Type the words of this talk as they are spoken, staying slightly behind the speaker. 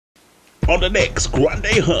on the next Grande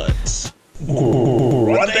Hunts.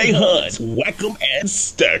 Grande Hunts, whack 'em and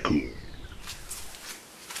stack 'em.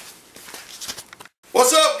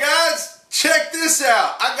 What's up, guys? Check this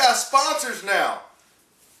out. I got sponsors now.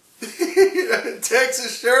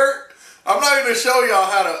 Texas shirt. I'm not going to show y'all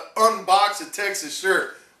how to unbox a Texas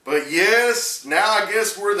shirt, but yes, now I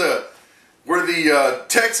guess we're the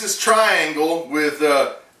Texas Triangle with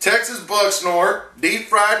Texas Bucksnort, Deep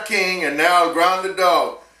Fried King, and now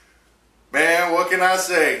ElGrandeDawg. Man, what can I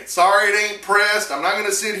say? Sorry it ain't pressed. I'm not going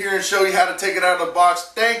to sit here and show you how to take it out of the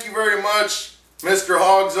box. Thank you very much, Mr.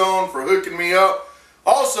 Hog Zone, for hooking me up.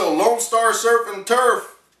 Also, Lone Star Surf and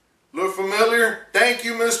Turf. Look familiar? Thank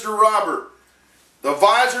you, Mr. Robert. The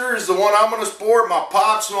visor is the one I'm going to sport. My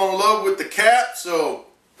pop's in love with the cap, so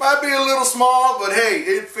might be a little small, but hey,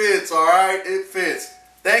 it fits, all right? It fits.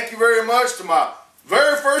 Thank you very much to my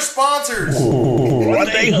very first sponsors.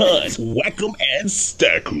 Grande Hunts, whack 'em and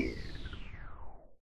stack 'em.